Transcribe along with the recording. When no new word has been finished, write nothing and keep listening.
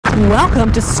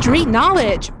Welcome to Street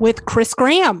Knowledge with Chris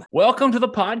Graham. Welcome to the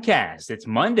podcast. It's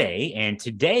Monday, and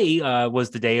today was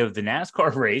the day of the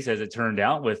NASCAR race, as it turned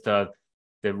out, with the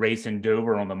race in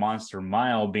Dover on the Monster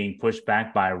Mile being pushed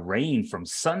back by rain from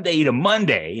Sunday to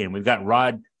Monday. And we've got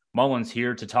Rod Mullins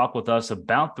here to talk with us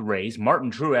about the race. Martin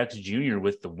Truex Jr.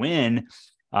 with the win.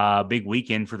 Big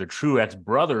weekend for the Truex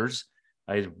brothers.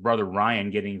 His brother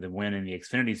Ryan getting the win in the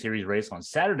Xfinity Series race on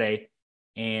Saturday.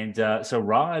 And so,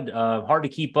 Rod, hard to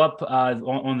keep up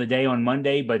on the day on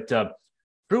Monday, but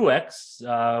Truex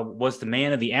was the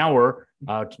man of the hour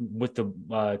with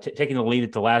taking the lead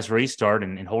at the last restart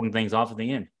and holding things off at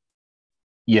the end.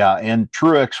 Yeah, and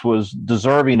Truex was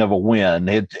deserving of a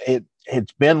win.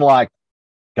 It's been like,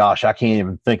 gosh, I can't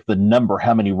even think the number,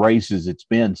 how many races it's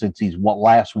been since he's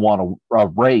last won a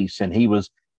race, and he was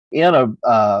in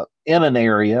an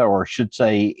area, or I should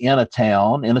say in a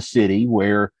town, in a city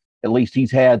where at least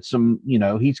he's had some,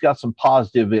 he's got some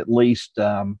positive, at least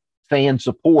fan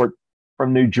support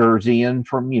from New Jersey and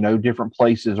from, different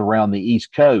places around the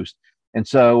East Coast. And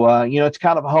so, it's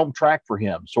kind of a home track for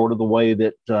him, sort of the way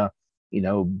that,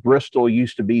 Bristol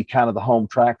used to be kind of the home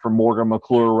track for Morgan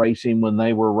McClure Racing when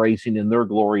they were racing in their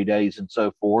glory days and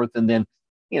so forth. And then,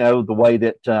 the way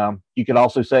that you could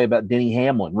also say about Denny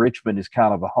Hamlin, Richmond is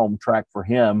kind of a home track for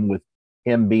him, with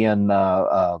him being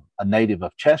a native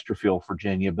of Chesterfield,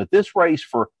 Virginia. But this race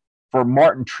for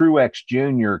Martin Truex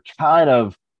Jr. kind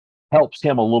of helps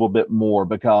him a little bit more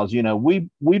because,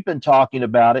 we've been talking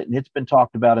about it, and it's been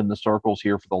talked about in the circles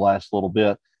here for the last little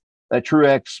bit, that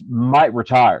Truex might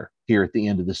retire here at the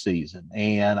end of the season.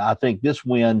 And I think this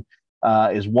win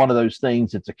is one of those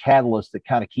things that's a catalyst that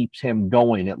kind of keeps him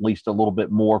going at least a little bit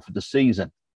more for the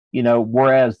season.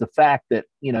 Whereas the fact that,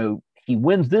 he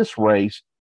wins this race,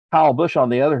 Kyle Busch, on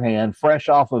the other hand, fresh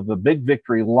off of a big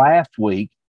victory last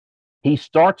week, he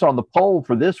starts on the pole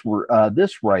for this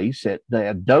race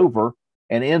at Dover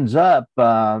and ends up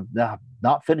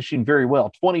not finishing very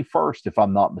well, 21st, if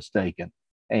I'm not mistaken.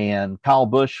 And Kyle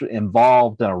Busch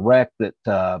involved in a wreck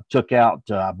that took out,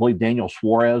 I believe Daniel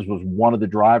Suarez was one of the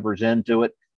drivers into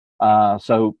it.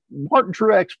 So Martin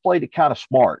Truex played it kind of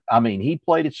smart. I mean, he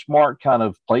played it smart, kind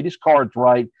of played his cards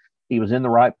right. He was in the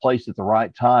right place at the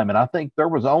right time. And I think there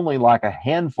was only like a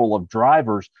handful of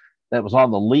drivers that was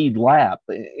on the lead lap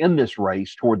in this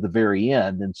race toward the very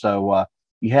end. And so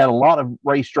you had a lot of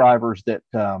race drivers that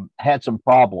had some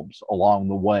problems along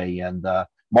the way. And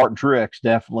Martin Truex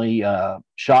definitely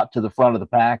shot to the front of the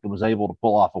pack and was able to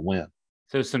pull off a win.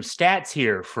 So some stats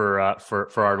here for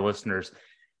our listeners.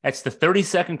 That's the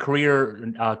 32nd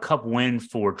career Cup win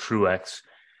for Truex.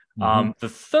 The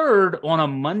third on a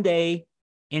Monday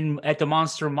at the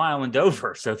Monster Mile in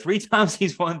Dover. So 3 times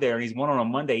he's won there, and he's won on a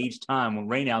Monday each time when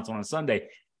rainouts on a Sunday.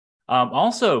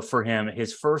 Also for him,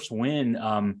 his first win,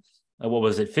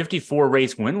 54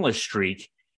 race winless streak.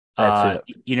 That's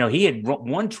it. He had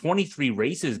won 23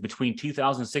 races between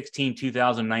 2016,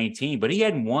 2019, but he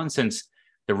hadn't won since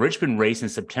the Richmond race in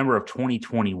September of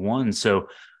 2021. So,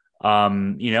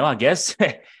 I guess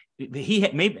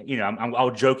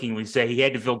I'll jokingly say he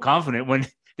had to feel confident when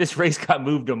this race got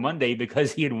moved to Monday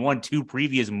because he had won 2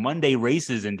 previous Monday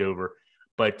races in Dover.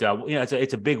 But,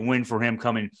 it's a big win for him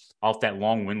coming off that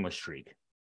long winless streak.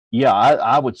 Yeah,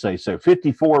 I would say so.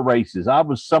 54 races. I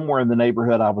was somewhere in the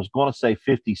neighborhood. I was going to say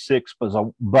 56,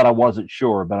 but I wasn't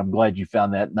sure. But I'm glad you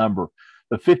found that number.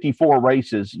 But 54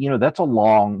 races, that's a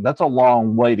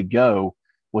long way to go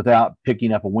without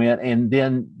picking up a win. And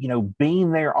then,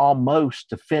 being there almost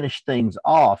to finish things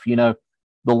off.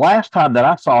 The last time that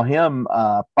I saw him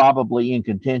probably in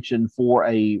contention for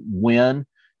a win,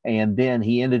 and then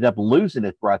he ended up losing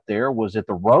it right there, was at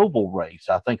the Roval race.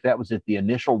 I think that was at the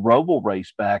initial Roval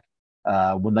race back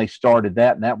when they started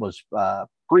that. And that was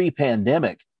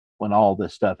pre-pandemic when all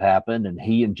this stuff happened. And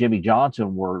he and Jimmy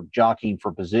Johnson were jockeying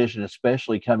for position,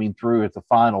 especially coming through at the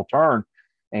final turn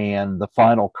and the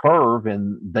final curve.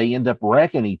 And they end up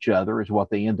wrecking each other is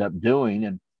what they end up doing.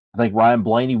 And I think Ryan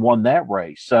Blaney won that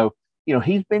race. So,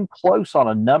 he's been close on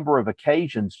a number of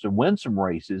occasions to win some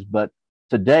races, but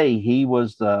today he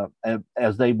was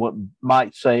as they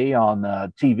might say on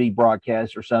TV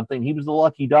broadcast or something, he was the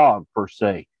lucky dog per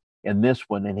se in this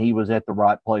one, and he was at the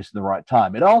right place at the right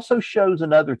time. It also shows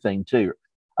another thing too.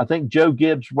 I think Joe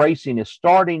Gibbs Racing is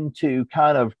starting to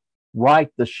kind of right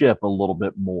the ship a little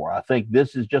bit more. I think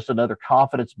this is just another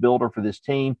confidence builder for this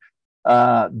team.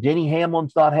 Denny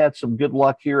Hamlin's not had some good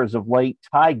luck here as of late.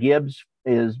 Ty Gibbs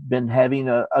has been having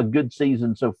a good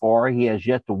season so far. He has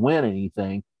yet to win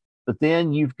anything. But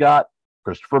then you've got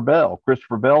Christopher Bell.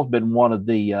 Christopher Bell's been one of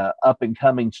the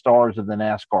up-and-coming stars of the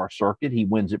NASCAR circuit. He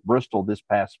wins at Bristol this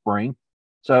past spring.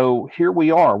 So here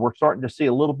we are. We're starting to see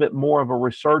a little bit more of a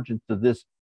resurgence of this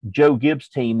Joe Gibbs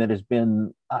team that has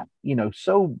been,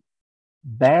 so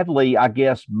badly, I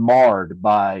guess, marred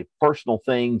by personal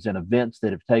things and events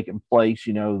that have taken place.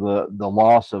 The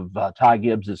loss of Ty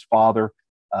Gibbs's father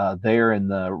there in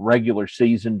the regular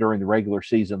season, during the regular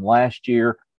season last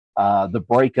year. The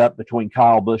breakup between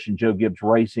Kyle Busch and Joe Gibbs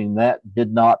Racing, that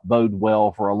did not bode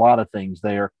well for a lot of things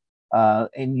there.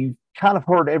 And you kind of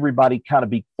heard everybody kind of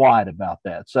be quiet about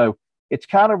that. So it's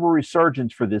kind of a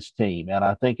resurgence for this team. And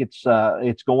I think it's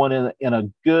going in a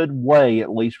good way,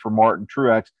 at least for Martin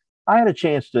Truex. I had a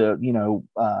chance to,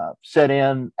 sit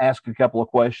in, ask a couple of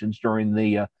questions during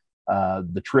the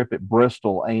trip at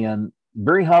Bristol, and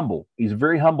very humble. He's a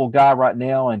very humble guy right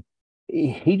now, and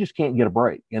he just can't get a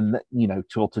break. And,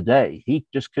 till today, he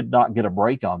just could not get a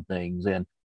break on things. And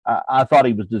I thought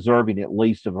he was deserving at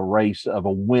least of a race, of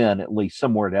a win, at least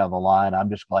somewhere down the line. I'm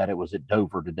just glad it was at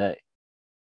Dover today.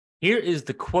 Here is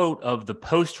the quote of the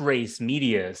post-race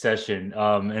media session,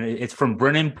 and it's from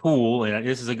Brennan Poole, and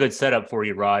this is a good setup for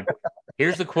you, Rod.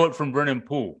 Here's the quote from Brennan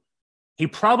Poole. He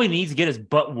probably needs to get his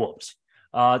butt whooped.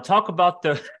 Talk about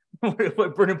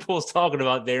what Brennan Poole's talking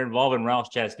about there involving Ross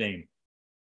Chastain.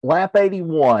 Lap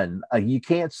 81, you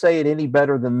can't say it any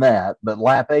better than that, but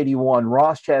lap 81,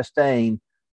 Ross Chastain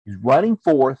is running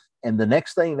fourth, and the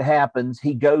next thing that happens,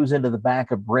 he goes into the back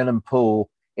of Brennan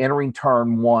Poole, entering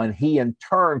turn one. He in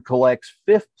turn collects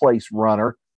fifth place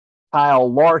runner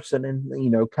Kyle Larson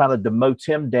and, kind of demotes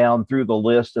him down through the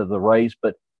list of the race.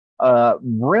 But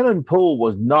Brennan Poole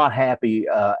was not happy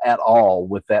at all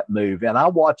with that move. And I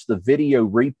watched the video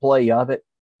replay of it,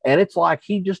 and it's like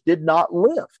he just did not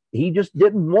lift. He just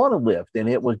didn't want to lift. And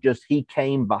it was just, he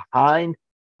came behind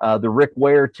the Rick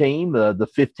Ware team, the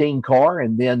 15 car.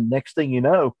 And then next thing you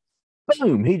know,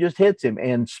 boom, he just hits him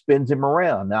and spins him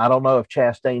around. Now, I don't know if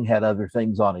Chastain had other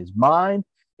things on his mind,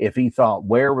 if he thought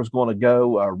Ware was going to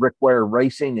go, Rick Ware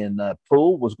Racing and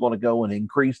Poole was going to go and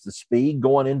increase the speed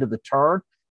going into the turn.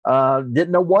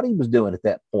 Didn't know what he was doing at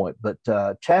that point. But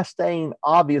Chastain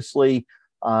obviously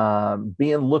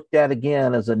being looked at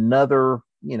again as another,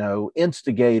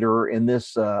 instigator in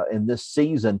this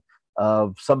season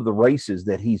of some of the races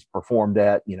that he's performed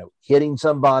at, hitting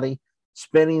somebody,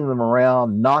 spinning them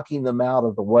around, knocking them out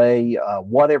of the way,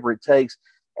 whatever it takes.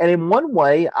 And in one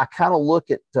way, I kind of look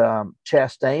at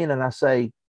Chastain and I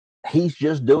say, he's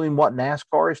just doing what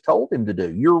NASCAR has told him to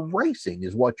do. You're racing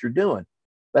is what you're doing.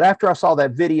 But after I saw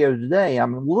that video today,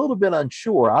 I'm a little bit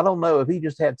unsure. I don't know if he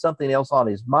just had something else on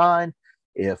his mind,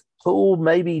 if Poole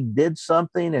maybe did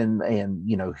something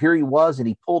and here he was and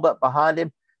he pulled up behind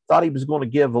him, thought he was going to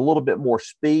give a little bit more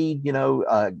speed,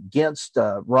 against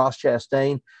Ross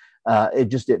Chastain. It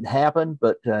just didn't happen.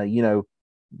 But,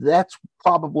 that's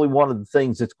probably one of the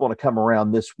things that's going to come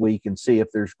around this week and see if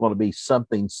there's going to be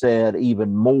something said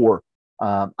even more.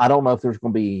 I don't know if there's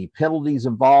going to be penalties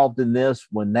involved in this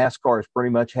when NASCAR has pretty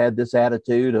much had this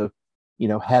attitude of,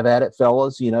 have at it,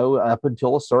 fellas, up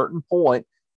until a certain point.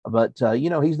 But,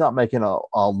 he's not making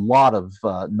a lot of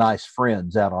nice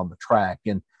friends out on the track.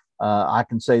 And I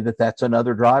can say that that's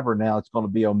another driver now. It's going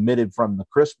to be omitted from the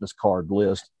Christmas card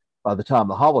list by the time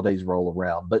the holidays roll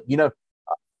around. But,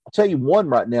 I'll tell you one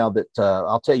right now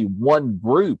I'll tell you one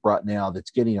group right now that's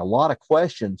getting a lot of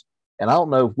questions. And I don't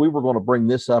know if we were going to bring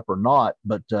this up or not,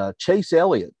 but Chase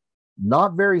Elliott,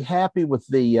 not very happy with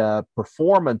the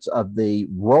performance of the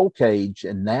roll cage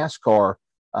in NASCAR,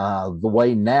 the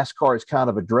way NASCAR has kind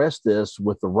of addressed this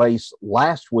with the race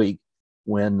last week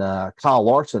when Kyle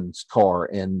Larson's car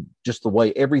and just the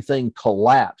way everything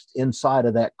collapsed inside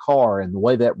of that car and the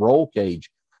way that roll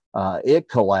cage, it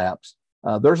collapsed.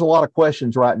 There's a lot of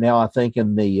questions right now, I think,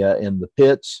 in the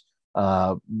pits,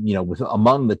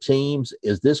 among the teams.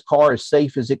 Is this car as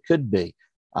safe as it could be?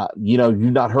 You've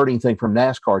not heard anything from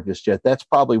NASCAR just yet. That's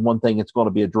probably one thing that's going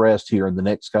to be addressed here in the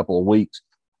next couple of weeks,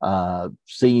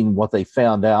 seeing what they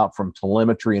found out from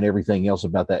telemetry and everything else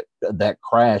about that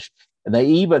crash. And they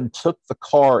even took the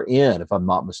car in, if I'm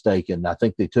not mistaken. I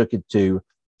think they took it to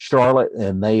Charlotte,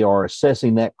 and they are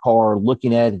assessing that car,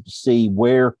 looking at it to see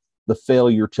where the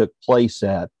failure took place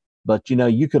at. But,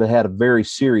 you could have had a very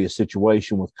serious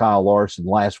situation with Kyle Larson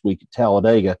last week at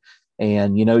Talladega.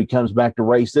 And, he comes back to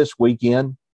race this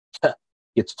weekend,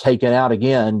 gets taken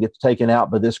out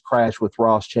by this crash with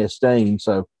Ross Chastain.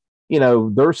 So,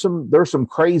 there's some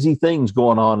crazy things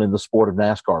going on in the sport of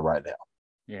NASCAR right now.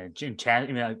 Yeah, Jim,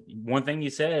 one thing you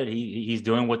said, he's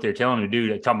doing what they're telling him to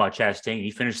do. Talking about Chastain,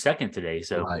 he finished second today.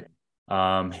 So right.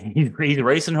 He's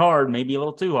racing hard, maybe a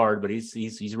little too hard, but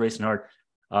he's racing hard.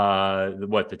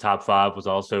 The top five was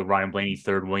also Ryan Blaney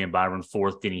third, William Byron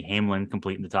fourth, Denny Hamlin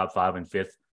completing the top five and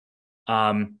fifth.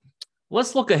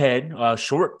 Let's look ahead.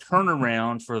 Short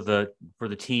turnaround for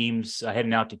the teams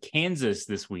heading out to Kansas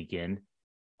this weekend.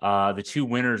 The two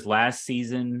winners last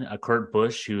season, Kurt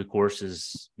Busch, who of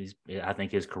course I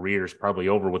think his career is probably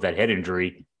over with that head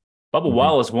injury. Bubba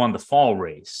Wallace won the fall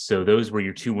race. So those were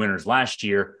your two winners last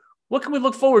year. What can we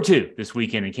look forward to this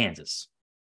weekend in Kansas?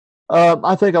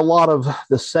 I think a lot of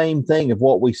the same thing of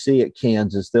what we see at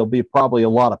Kansas. There'll be probably a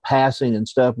lot of passing and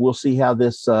stuff. We'll see how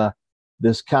this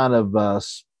kind of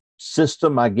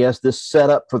system, I guess, this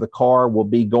setup for the car will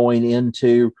be going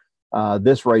into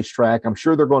this racetrack. I'm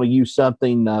sure they're going to use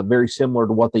something very similar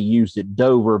to what they used at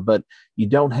Dover, but you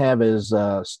don't have as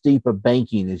steep a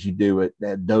banking as you do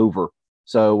at Dover.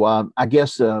 So I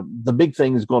guess the big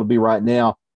thing is going to be right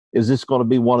now, is this going to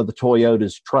be one of the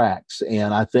Toyota's tracks?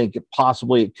 And I think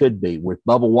possibly it could be. With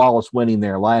Bubba Wallace winning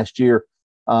there last year,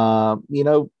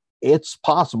 it's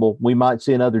possible we might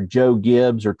see another Joe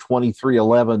Gibbs or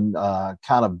 2311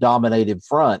 kind of dominated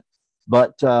front.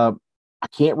 But I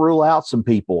can't rule out some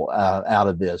people out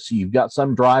of this. You've got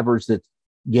some drivers that's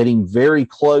getting very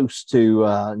close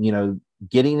to,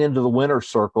 getting into the winner's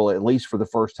circle, at least for the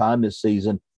first time this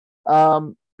season.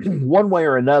 One way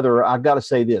or another, I've got to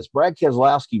say this. Brad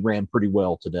Keselowski ran pretty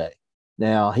well today.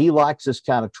 Now, he likes this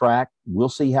kind of track. We'll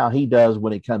see how he does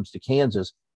when it comes to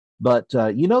Kansas. But,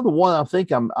 the one I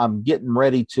think I'm getting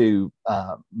ready to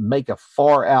make a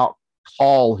far-out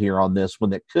call here on this one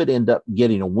that could end up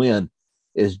getting a win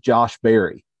is Josh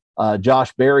Berry.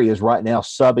 Josh Berry is right now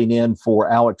subbing in for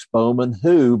Alex Bowman,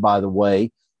 who, by the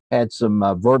way, had some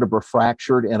vertebra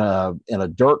fractured in a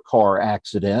dirt car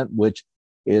accident, which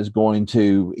is going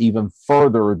to even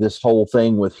further this whole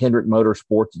thing with Hendrick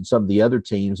Motorsports and some of the other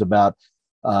teams about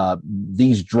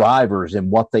these drivers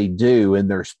and what they do in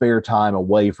their spare time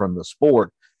away from the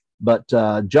sport. But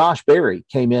Josh Berry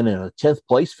came in a 10th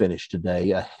place finish today,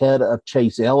 ahead of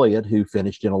Chase Elliott, who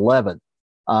finished in 11th.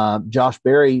 Josh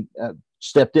Berry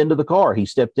stepped into the car. He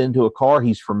stepped into a car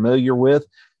he's familiar with.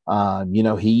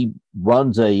 He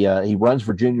runs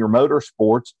for Junior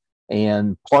Motorsports,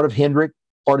 and part of Hendrick,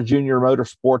 part of Junior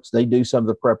Motorsports, they do some of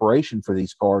the preparation for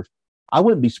these cars. I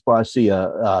wouldn't be surprised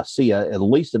to see at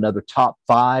least another top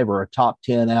 5 or a top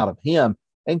 10 out of him,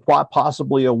 and quite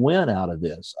possibly a win out of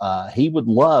this. He would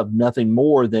love nothing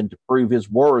more than to prove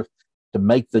his worth, to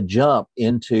make the jump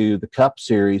into the Cup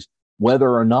Series.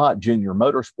 Whether or not Junior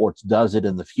Motorsports does it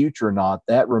in the future or not,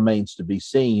 that remains to be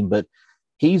seen. But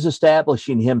he's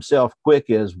establishing himself quick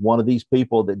as one of these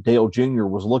people that Dale Jr.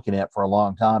 was looking at for a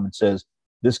long time and says,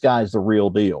 this guy's the real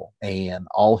deal. And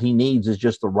all he needs is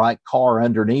just the right car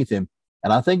underneath him.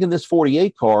 And I think in this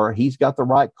 48 car, he's got the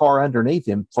right car underneath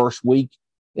him. First week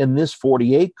in this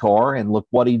 48 car, and look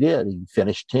what he did. He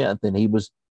finished 10th, and he was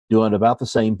doing about the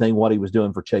same thing what he was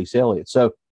doing for Chase Elliott.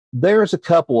 So there's a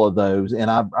couple of those,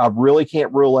 and I really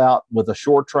can't rule out with a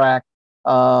short track,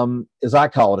 as I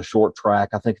call it a short track.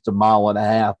 I think it's a 1.5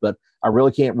 miles, but I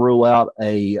really can't rule out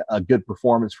a good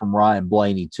performance from Ryan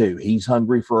Blaney too. He's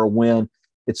hungry for a win.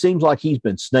 It seems like he's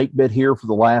been snake bit here for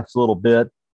the last little bit.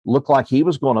 Looked like he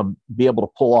was going to be able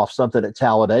to pull off something at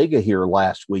Talladega here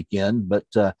last weekend, but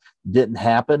didn't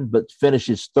happen, but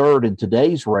finishes third in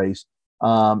today's race.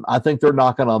 I think they're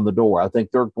knocking on the door. I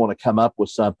think they're going to come up with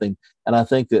something. And I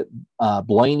think that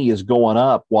Blaney is going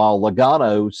up while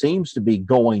Logano seems to be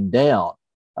going down.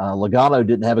 Logano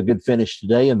didn't have a good finish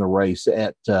today in the race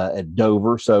at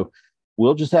Dover. So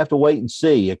we'll just have to wait and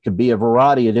see. It could be a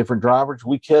variety of different drivers.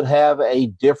 We could have a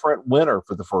different winner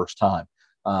for the first time.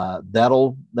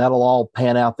 That'll all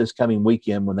pan out this coming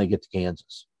weekend when they get to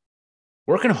Kansas.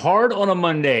 Working hard on a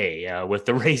Monday with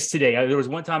the race today. There was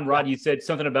one time, Rod, you said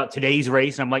something about today's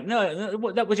race, and I'm like,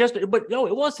 no, that was yesterday. But no,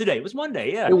 it was today. It was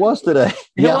Monday. Yeah, it was today.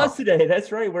 It was today.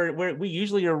 That's right. We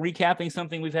usually are recapping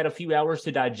something we've had a few hours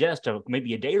to digest, or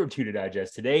maybe a day or two to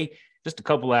digest. Today, just a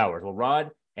couple hours. Well,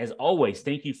 Rod, as always,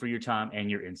 thank you for your time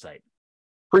and your insight.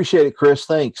 Appreciate it, Chris.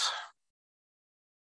 Thanks.